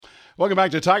Welcome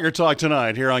back to Tiger Talk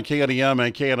tonight here on KNEM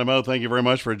and KNMO. Thank you very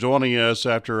much for joining us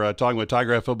after talking with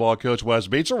Tiger Hat football coach Wes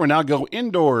Beetzer. We now go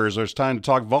indoors. It's time to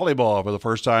talk volleyball for the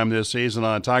first time this season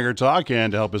on Tiger Talk,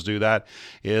 and to help us do that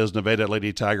is Nevada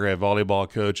Lady Tiger Hat volleyball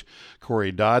coach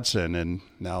Corey Dodson. And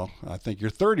now I think you're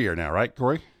third year now, right,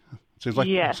 Corey? Seems like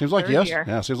Year. Seems like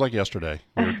yesterday.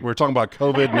 We're talking about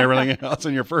COVID and everything else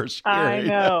in your first year. I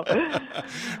know.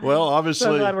 Well, obviously,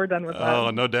 So glad we're done with that.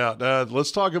 Oh, no doubt. Let's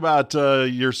talk about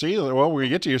your season. Well, we're gonna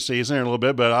get to your season in a little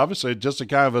bit, but obviously, just to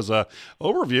kind of as a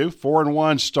overview,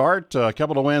 4-1 start, a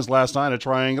couple of wins last night at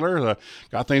Triangular,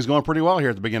 got things going pretty well here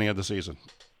at the beginning of the season.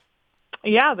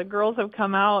 Yeah, the girls have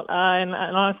come out and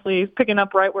honestly picking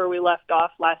up right where we left off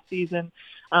last season.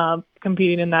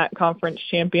 Competing in that conference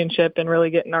championship and really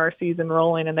getting our season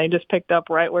rolling. And they just picked up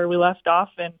right where we left off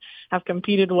and have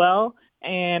competed well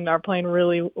and are playing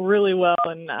really, really well.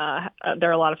 And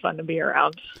they're a lot of fun to be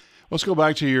around. Let's go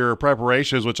back to your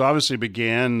preparations, which obviously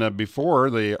began before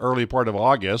the early part of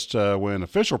August when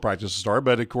official practices start.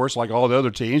 But, of course, like all the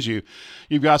other teams,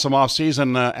 you've got some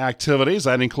off-season activities.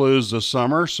 That includes the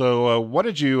summer. So what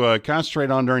did you concentrate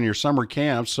on during your summer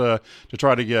camps to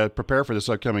try to prepare for this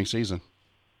upcoming season?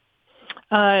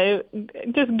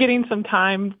 Just getting some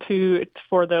time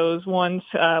for those ones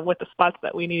with the spots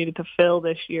that we needed to fill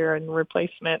this year and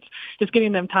replacements, just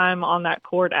getting them time on that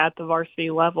court at the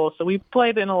varsity level. So we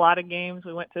played in a lot of games.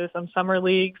 We went to some summer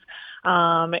leagues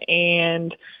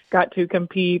and got to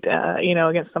compete,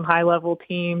 against some high-level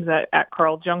teams at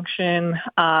Carl Junction.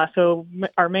 So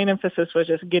our main emphasis was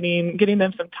just getting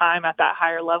them some time at that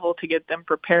higher level to get them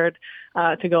prepared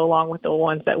to go along with the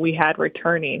ones that we had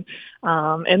returning.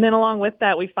 And then along with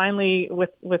that, we finally,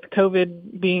 with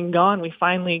COVID being gone, we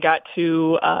finally got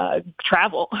to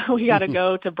travel. We got to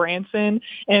go to Branson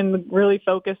and really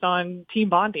focus on team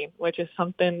bonding, which is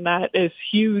something that is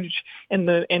huge in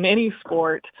any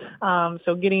sport.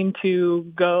 So getting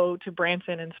to go to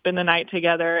Branson and spend the night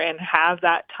together and have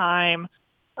that time,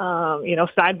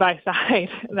 side by side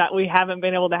that we haven't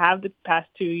been able to have the past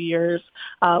 2 years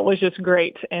was just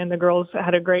great. And the girls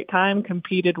had a great time,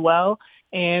 competed well,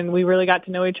 and we really got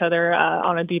to know each other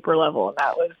on a deeper level, and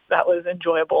that was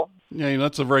enjoyable. Yeah,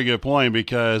 that's a very good point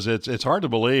because it's hard to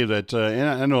believe that. And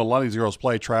I know a lot of these girls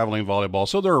play traveling volleyball,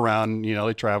 so they're around.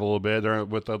 They travel a little bit. They're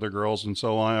with other girls and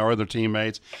so on, or other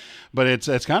teammates. But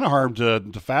it's kind of hard to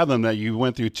fathom that you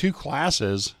went through two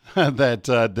classes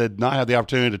that did not have the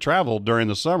opportunity to travel during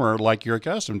the summer like you're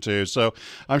accustomed to. So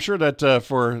I'm sure that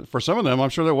for some of them, I'm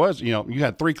sure there was. You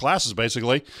had three classes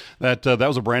basically. That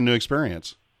was a brand new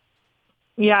experience.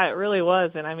 Yeah, it really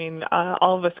was. And I mean,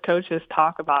 all of us coaches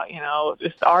talk about,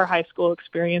 just our high school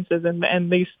experiences and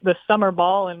the summer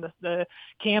ball and the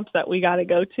camps that we got to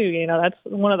go to, that's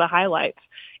one of the highlights.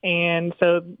 And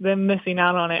so them missing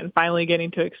out on it and finally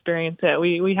getting to experience it,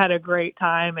 we had a great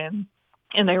time and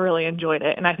they really enjoyed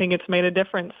it. And I think it's made a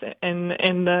difference in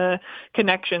the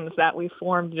connections that we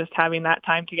formed. Just having that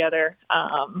time together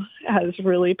has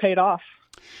really paid off.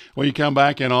 Well, you come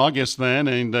back in August then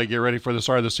and get ready for the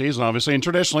start of the season, obviously. And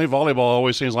traditionally, volleyball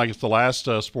always seems like it's the last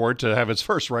sport to have its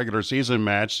first regular season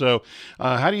match. So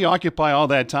how do you occupy all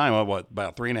that time?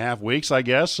 About 3.5 weeks, I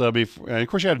guess? Before, and of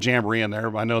course, you had a jamboree in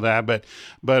there. I know that. But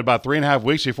about 3.5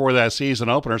 weeks before that season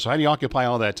opener. So how do you occupy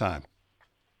all that time?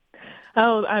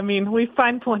 Oh, I mean, we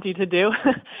find plenty to do,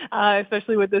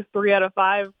 especially with this 3 out of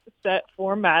 5 set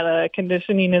format.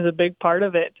 Conditioning is a big part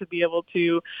of it to be able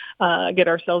to get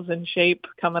ourselves in shape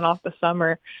coming off the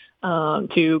summer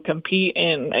to compete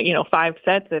in, 5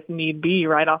 sets if need be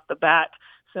right off the bat.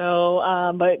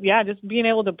 So, but yeah, just being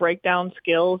able to break down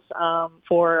skills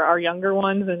for our younger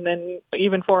ones and then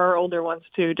even for our older ones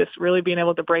too, just really being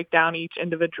able to break down each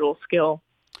individual skill.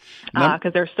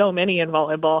 Because there's so many in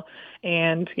volleyball.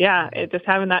 And, yeah, just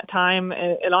having that time,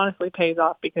 it honestly pays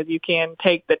off because you can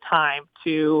take the time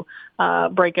to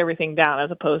break everything down as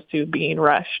opposed to being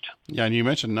rushed. Yeah, and you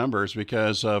mentioned numbers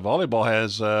because volleyball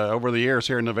has, over the years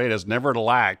here in Nevada, has never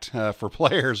lacked for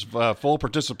players full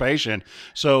participation.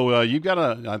 So you've got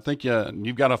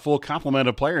a full complement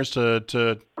of players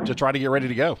to try to get ready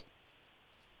to go.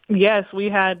 Yes, we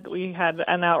had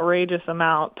an outrageous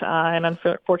amount, and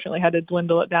unfortunately had to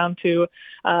dwindle it down to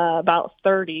about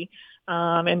 30.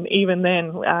 And even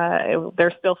then,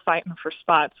 they're still fighting for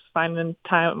spots. Finding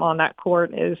time on that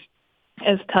court is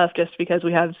tough just because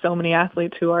we have so many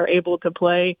athletes who are able to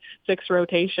play 6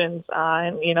 rotations.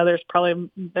 And,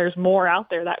 there's more out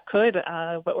there that could,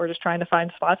 but we're just trying to find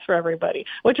spots for everybody,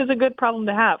 which is a good problem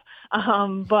to have.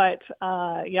 But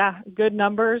good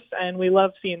numbers, and we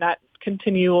love seeing that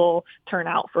continual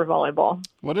turnout for volleyball.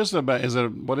 What is it about?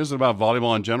 What is it about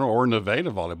volleyball in general, or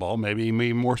Nevada volleyball, maybe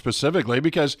more specifically?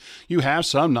 Because you have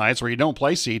some nights where you don't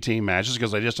play C team matches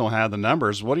because they just don't have the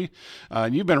numbers. What do you?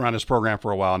 You've been around this program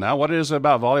for a while now. What is it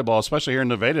about volleyball, especially here in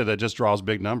Nevada, that just draws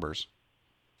big numbers?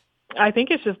 I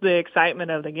think it's just the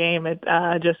excitement of the game. It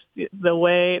just the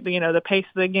way, the pace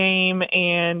of the game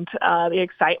and the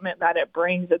excitement that it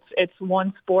brings. It's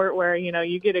one sport where,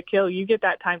 you get a kill, you get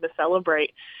that time to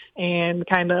celebrate and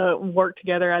kind of work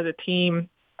together as a team.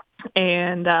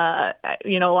 And, a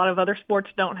lot of other sports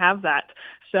don't have that.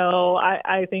 So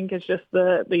I think it's just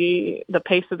the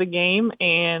pace of the game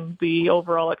and the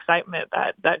overall excitement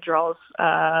that draws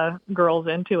girls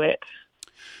into it.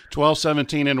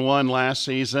 12-17-1 last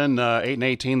season,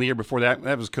 8-18 the year before that.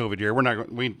 That was COVID year.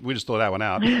 We just throw that one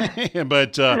out.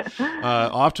 But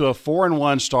off to a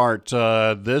 4-1 start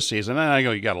this season. And I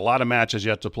know you got a lot of matches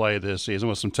yet to play this season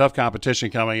with some tough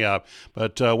competition coming up.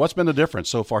 But what's been the difference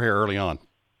so far here early on?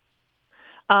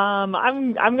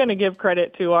 I'm going to give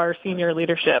credit to our senior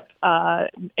leadership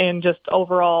and just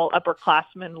overall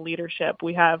upperclassmen leadership.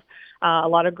 We have a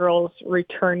lot of girls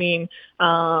returning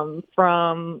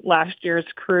from last year's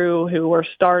crew who were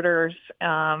starters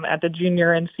at the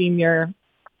junior and senior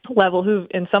level,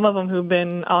 and some of them who've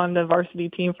been on the varsity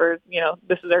team for,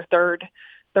 this is their third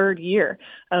year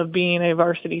of being a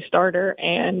varsity starter,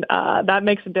 and that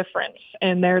makes a difference.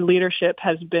 And their leadership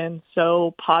has been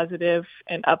so positive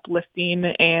and uplifting,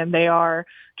 and they are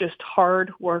just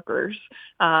hard workers.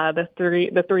 The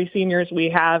three seniors we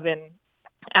have in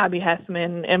Abby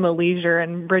Hessman, Emma Leisure,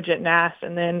 and Bridget Nass,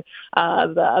 and then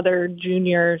the other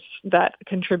juniors that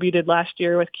contributed last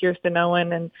year with Kirsten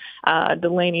Owen and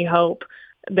Delaney Hope.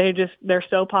 They're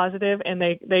so positive, and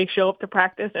they show up to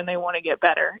practice and they want to get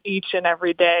better each and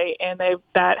every day. And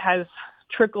that has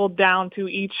trickled down to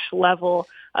each level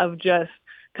of just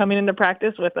coming into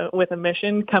practice with a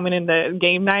mission, coming into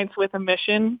game nights with a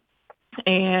mission,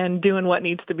 and doing what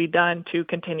needs to be done to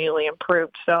continually improve.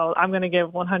 So I'm going to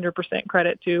give 100%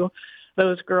 credit to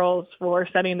those girls for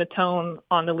setting the tone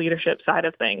on the leadership side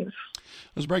of things.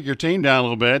 Let's break your team down a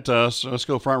little bit. So let's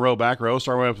go front row, back row.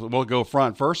 We'll go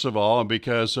front first of all,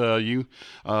 because you,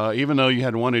 even though you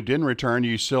had one who didn't return,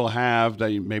 you still have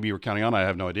that. Maybe you were counting on. I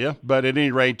have no idea, but at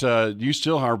any rate, you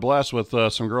still are blessed with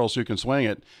some girls who can swing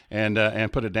it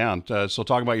and put it down. So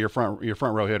talk about your front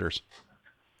row hitters.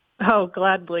 Oh,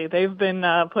 gladly. They've been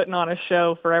putting on a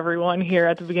show for everyone here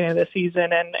at the beginning of the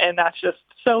season, and that's just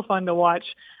so fun to watch.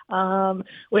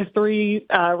 With three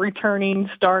returning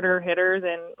starter hitters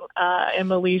and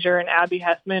Emma Leisure and Abby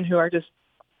Hessman, who are just,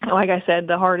 like I said,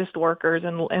 the hardest workers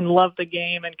and love the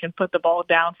game and can put the ball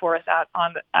down for us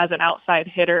as an outside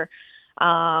hitter.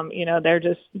 They're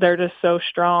just so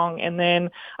strong. And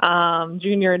then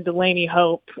junior Delaney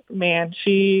Hope, man,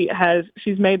 she's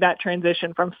made that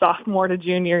transition from sophomore to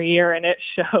junior year, and it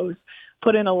shows.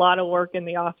 Put in a lot of work in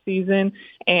the off season,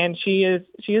 and she is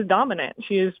dominant.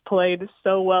 She has played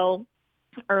so well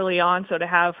early on. So to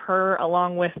have her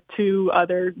along with two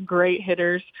other great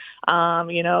hitters,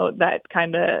 that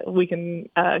kind of we can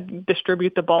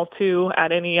distribute the ball to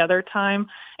at any other time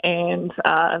and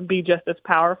be just as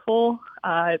powerful.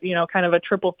 Kind of a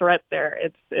triple threat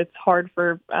there. It's hard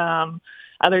for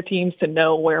other teams to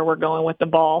know where we're going with the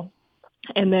ball.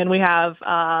 And then we have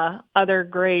other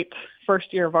great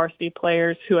first-year varsity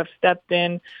players who have stepped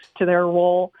in to their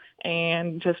role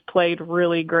and just played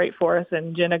really great for us.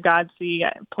 And Jenna Godsey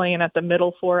playing at the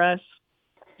middle for us.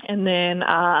 And then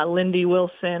Lindy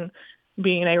Wilson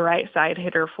being a right side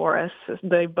hitter for us.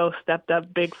 They both stepped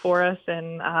up big for us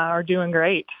and are doing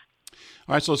great.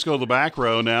 All right, so let's go to the back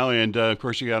row now, and of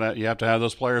course you have to have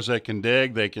those players that can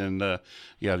dig. They can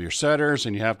you have your setters,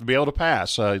 and you have to be able to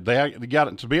pass. To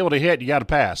be able to hit, you got to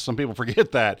pass. Some people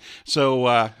forget that. So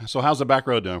how's the back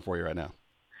row doing for you right now?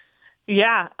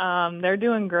 Yeah, they're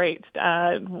doing great.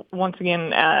 Once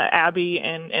again, Abby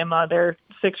and Emma, they're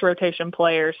 6 rotation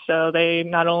players, so they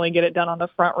not only get it done on the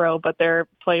front row, but they're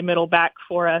play middle back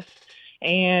for us,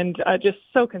 and just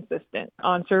so consistent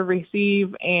on serve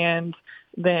receive, and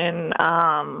then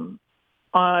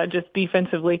just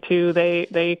defensively too.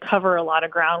 They cover a lot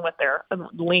of ground with their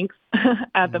length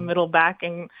at the middle back,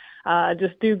 and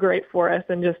just do great for us,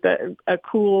 and just a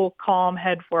cool, calm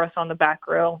head for us on the back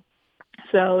row.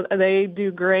 So they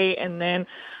do great. And then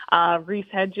Reese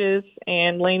Hedges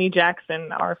and Lainey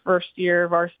Jackson are first-year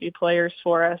varsity players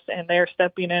for us, and they're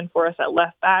stepping in for us at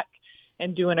left back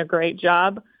and doing a great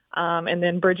job. And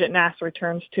then Bridget Nass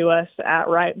returns to us at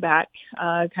right back,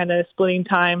 kind of splitting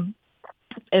time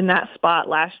in that spot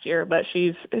last year, but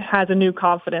has a new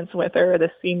confidence with her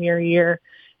this senior year,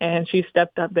 and she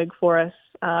stepped up big for us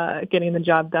getting the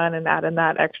job done and adding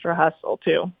that extra hustle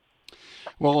too.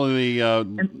 Well,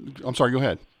 I'm sorry, go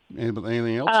ahead.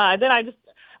 Anything else?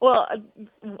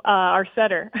 Our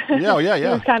setter.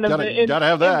 Yeah. Kind of gotta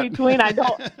have that. In between. I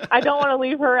don't want to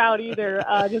leave her out either,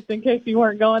 just in case you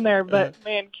weren't going there. But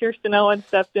man, Kirsten Owen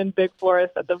stepped in big for us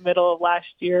at the middle of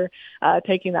last year,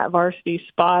 taking that varsity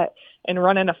spot and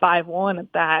running a 5-1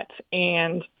 at that.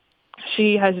 And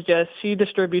she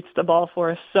distributes the ball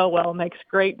for us so well, makes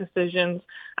great decisions,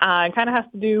 and kind of has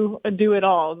to do it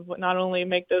all. Not only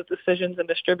make those decisions and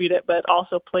distribute it, but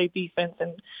also play defense.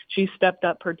 And she stepped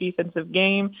up her defensive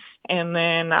game, and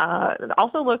then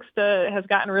also has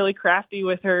gotten really crafty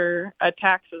with her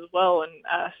attacks as well, and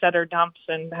setter dumps,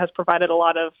 and has provided a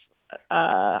lot of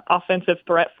offensive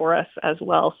threat for us as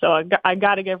well. So I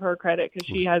got to give her credit because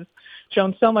she has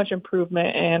shown so much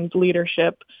improvement and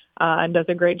leadership, and does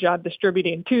a great job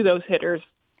distributing to those hitters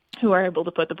who are able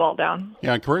to put the ball down.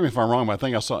 Yeah, correct me if I'm wrong, but I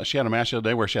think I saw she had a match the other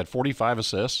day where she had 45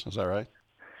 assists. Is that right?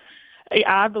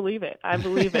 I believe it.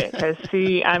 Because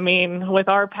with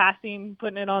our passing,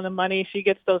 putting it on the money, she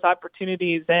gets those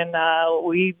opportunities, and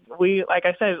we like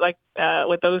I said,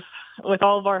 with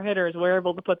all of our hitters, we're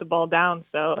able to put the ball down.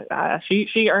 So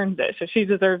she earned it. So she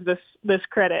deserves this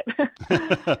credit.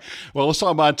 Well, let's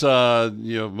talk about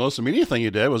most immediate thing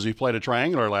you did was you played a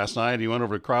triangular last night. You went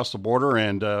over across the border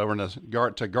and over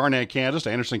to Garnett, Kansas,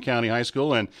 to Anderson County High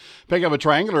School, and picked up a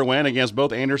triangular win against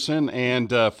both Anderson and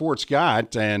Fort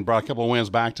Scott, and brought a couple of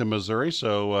wins back to Missouri.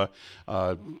 So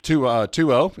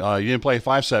 2-0. You didn't play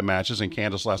 5-set matches in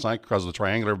Kansas last night because of the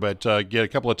triangular, but get a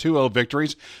couple of 2-0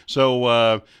 victories.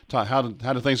 So how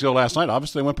did things go last night?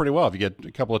 Obviously, they went pretty well if you get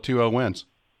a couple of 2-0 wins.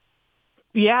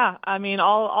 Yeah,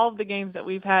 all of the games that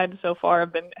we've had so far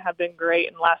have been great,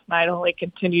 and last night only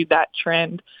continued that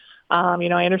trend.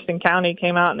 Anderson County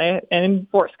came out and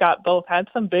Fort Scott both had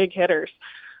some big hitters,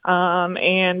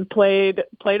 and played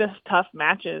us tough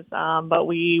matches, but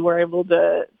we were able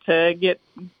to get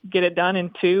it done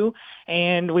in 2,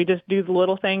 and we just do the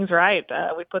little things right.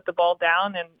 We put the ball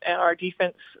down, and our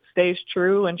defense stays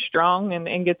true and strong,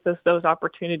 and gets us those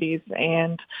opportunities.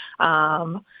 And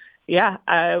I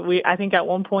think at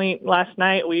one point last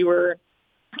night we were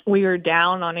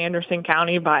down on Anderson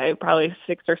County by probably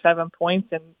 6 or 7 points,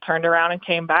 and turned around and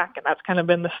came back. And that's kind of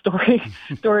been the story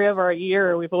of our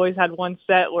year. We've always had one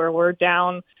set where we're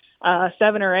down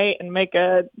 7 or 8 and make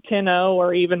a 10-0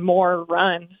 or even more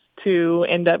run to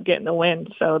end up getting the win.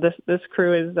 So this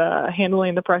crew is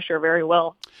handling the pressure very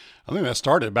well. I think that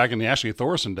started back in the Ashley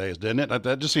Thorson days, didn't it?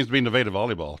 That just seems to be Nevada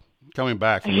volleyball coming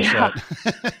back from the set.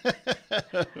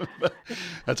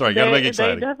 That's all right. Got to make it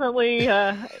exciting. They definitely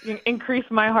increased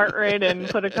my heart rate and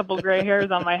put a couple gray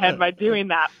hairs on my head by doing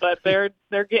that. But they're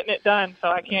getting it done, so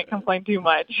I can't complain too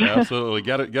much. Absolutely.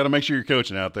 Got to make sure you're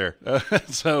coaching out there.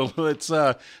 So let's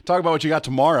talk about what you got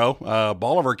tomorrow.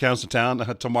 Bolivar comes to town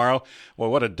tomorrow. Well,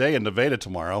 what a day in Nevada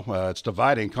tomorrow. It's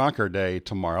Divide and Conquer Day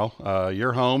tomorrow.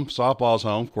 You're home. Softball's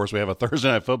home. Of course, we have a Thursday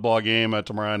night football game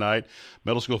tomorrow night.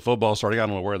 Middle school football starting. I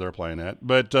don't know where they're playing at,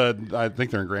 but I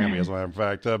think they're in Grammy, as a matter of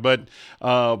fact. But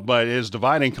it's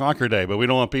Divide and Conquer Day. But we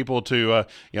don't want people to,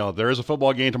 there is a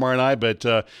football game tomorrow night, but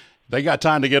they got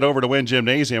time to get over to Wynn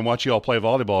Gymnasium and watch you all play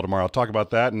volleyball tomorrow. Talk about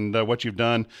that and what you've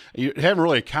done. You haven't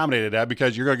really accommodated that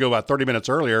because you're going to go about 30 minutes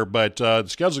earlier, but the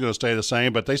schedule's going to stay the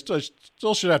same. But they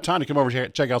still should have time to come over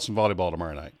and check out some volleyball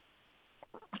tomorrow night.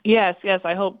 Yes.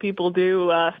 I hope people do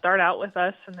start out with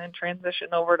us and then transition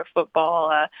over to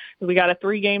football. We got a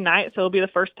 3-game night, so it'll be the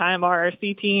first time our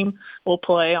RC team will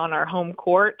play on our home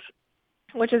court,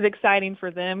 which is exciting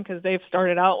for them because they've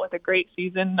started out with a great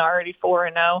season, already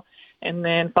 4-0, and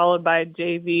then followed by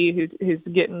JV, who's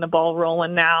getting the ball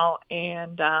rolling now,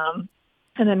 and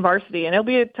then varsity. And it'll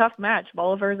be a tough match.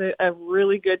 Bolivar's a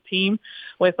really good team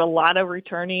with a lot of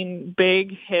returning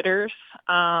big hitters.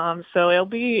 So it'll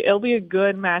be a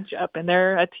good matchup. And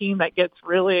they're a team that gets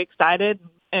really excited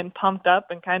and pumped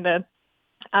up and kind of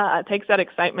takes that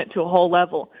excitement to a whole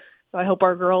level. So I hope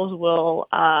our girls will,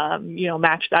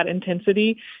 match that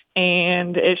intensity,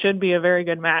 and it should be a very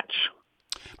good match.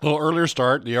 A little earlier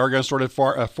start. The Argonne started at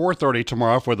 4:30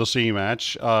 tomorrow for the C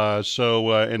match.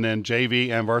 And then JV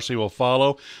and varsity will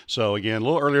follow. So again, a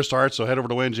little earlier start. So head over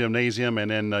to Wynn Gymnasium, and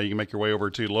then you can make your way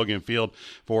over to Logan Field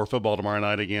for football tomorrow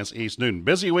night against East Newton.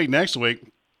 Busy week next week.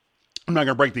 I'm not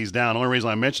going to break these down. The only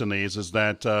reason I mention these is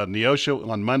that Neosho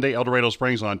on Monday, El Dorado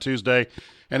Springs on Tuesday,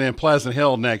 and then Pleasant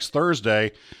Hill next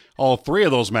Thursday. all three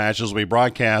of those matches will be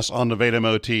broadcast on Nevada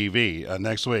Mo TV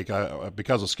next week.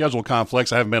 Because of schedule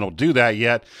conflicts, I haven't been able to do that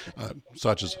yet,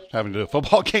 such as having to do a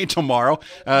football game tomorrow.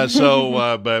 But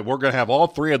we're going to have all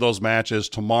three of those matches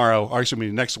tomorrow, or excuse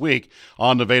me, next week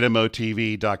on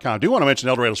NevadaMoTV.com. I do want to mention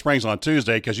El Dorado Springs on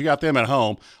Tuesday because you got them at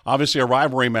home. Obviously, a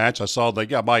rivalry match. I saw they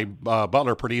got by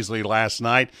Butler pretty easily last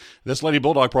night. This Lady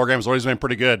Bulldog program has always been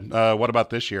pretty good. What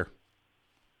about this year?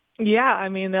 Yeah, I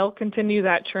mean, they'll continue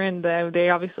that trend. They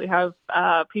obviously have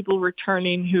people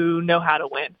returning who know how to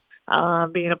win,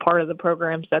 being a part of the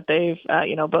programs that they've,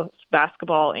 both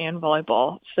basketball and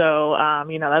volleyball. So,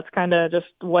 that's kind of just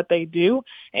what they do.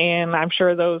 And I'm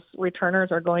sure those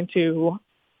returners are going to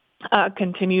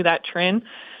continue that trend.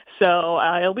 So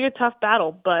it'll be a tough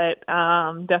battle, but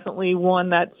definitely one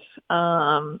that's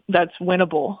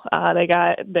winnable.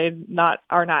 They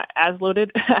are not as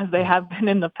loaded as they have been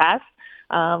in the past.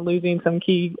 Losing some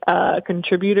key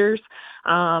contributors.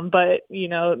 But,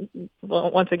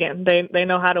 once again, they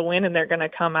know how to win, and they're going to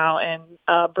come out and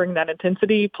bring that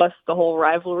intensity, plus the whole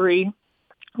rivalry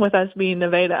with us being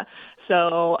Nevada.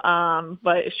 So,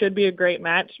 but it should be a great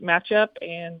matchup,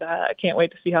 and I can't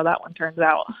wait to see how that one turns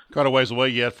out. Quite a ways away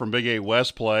yet from Big 8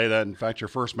 West play. That, in fact, your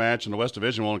first match in the West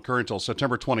Division won't occur until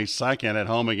September 22nd at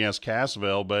home against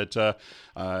Cassville. But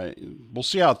we'll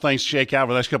see how things shake out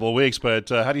for the next couple of weeks. But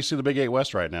how do you see the Big 8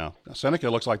 West right now? Seneca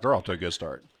looks like they're off to a good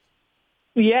start.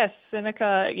 Yes,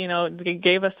 Seneca, they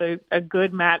gave us a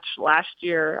good match last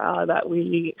year that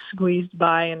we squeezed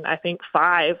by, and I think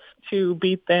 5 to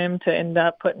beat them to end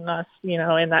up putting us, in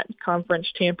that conference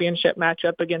championship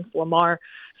matchup against Lamar.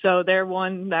 So they're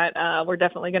one that we're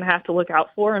definitely going to have to look out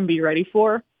for and be ready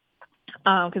for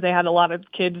because they had a lot of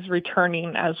kids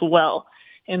returning as well.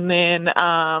 And then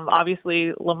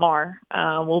obviously Lamar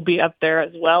will be up there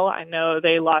as well. I know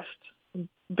they lost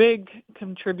big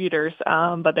contributors,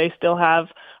 but they still have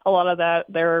a lot of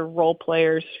their role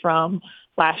players from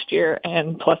last year,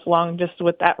 and plus along just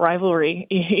with that rivalry,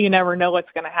 you never know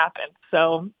what's going to happen.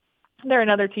 So they're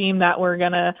another team that we're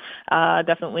going to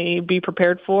definitely be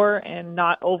prepared for and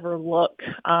not overlook.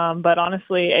 But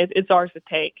honestly, it's ours to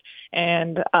take.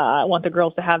 And I want the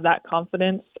girls to have that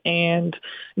confidence and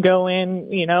go in,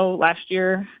 last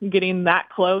year getting that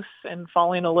close and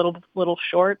falling a little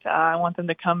short. I want them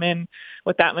to come in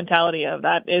with that mentality of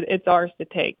that it's ours to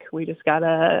take. We just got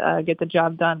to get the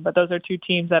job done. But those are two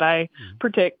teams that I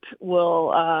predict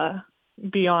will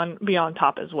be on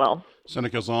top as well.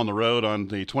 Seneca's on the road on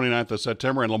the 29th of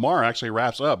September, and Lamar actually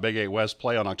wraps up Big 8 West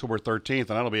play on October 13th, and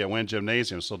that'll be at Wynn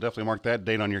Gymnasium, so definitely mark that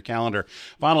date on your calendar.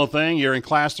 Final thing, you're in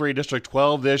Class 3, District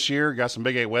 12 this year. Got some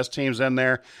Big 8 West teams in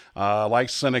there, like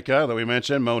Seneca that we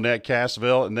mentioned, Monette,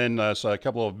 Cassville, and then a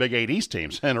couple of Big 8 East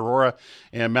teams, and Aurora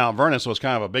and Mount Vernon, so it's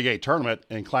kind of a Big 8 tournament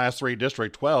in Class 3,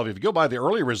 District 12. If you go by the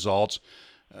early results,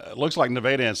 it looks like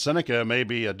Nevada and Seneca may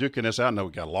be duking this out. I know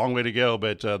we've got a long way to go,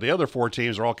 but the other 4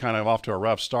 teams are all kind of off to a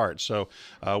rough start. So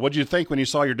what did you think when you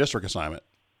saw your district assignment?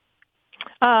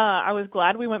 I was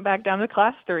glad we went back down to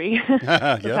Class 3.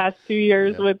 The past 2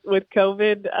 years with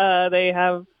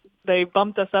COVID, they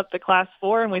bumped us up to Class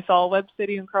 4, and we saw Webb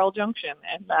City and Carl Junction,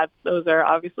 and those are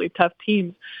obviously tough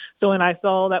teams. So when I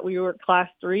saw that we were Class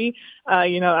 3, that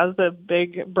was a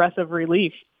big breath of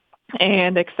relief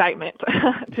and excitement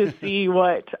to see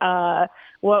what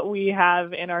we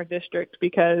have in our district,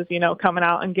 because, coming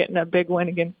out and getting a big win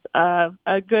against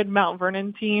a good Mount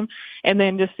Vernon team, and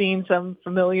then just seeing some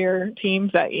familiar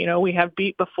teams that, we have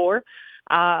beat before,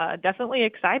 definitely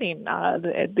exciting.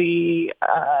 The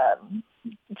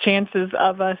chances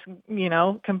of us,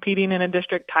 competing in a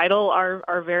district title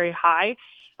are very high.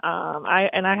 I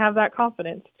have that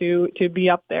confidence to be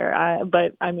up there.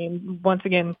 But I mean, once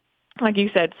again, like you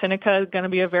said, Seneca is going to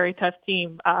be a very tough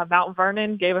team. Mount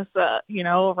Vernon gave us a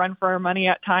run for our money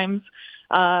at times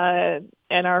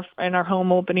in our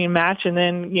home opening match, and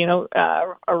then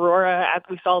Aurora, as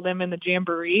we saw them in the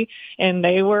Jamboree, and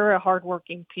they were a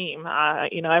hardworking team.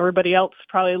 Everybody else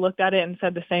probably looked at it and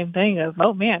said the same thing of,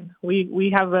 oh man,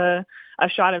 we have a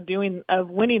shot of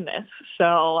winning this.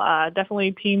 So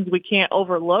definitely teams we can't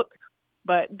overlook,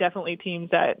 but definitely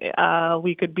teams that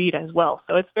we could beat as well.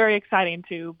 So it's very exciting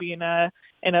to be in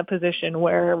a position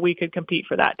where we could compete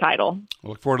for that title.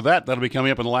 We'll look forward to that. That'll be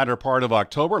coming up in the latter part of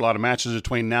October. A lot of matches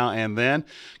between now and then.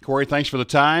 Corey, thanks for the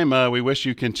time. We wish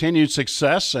you continued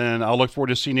success, and I'll look forward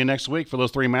to seeing you next week for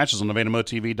those 3 matches on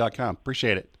NevadaMoTV.com.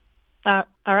 Appreciate it. All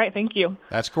right, thank you.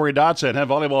 That's Corey Dodson, head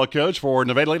volleyball coach for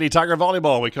Nevada Lady Tiger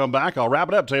Volleyball. When we come back, I'll wrap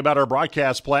it up, tell you about our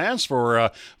broadcast plans for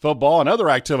football and other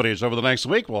activities over the next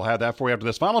week. We'll have that for you after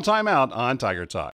this final timeout on Tiger Talk.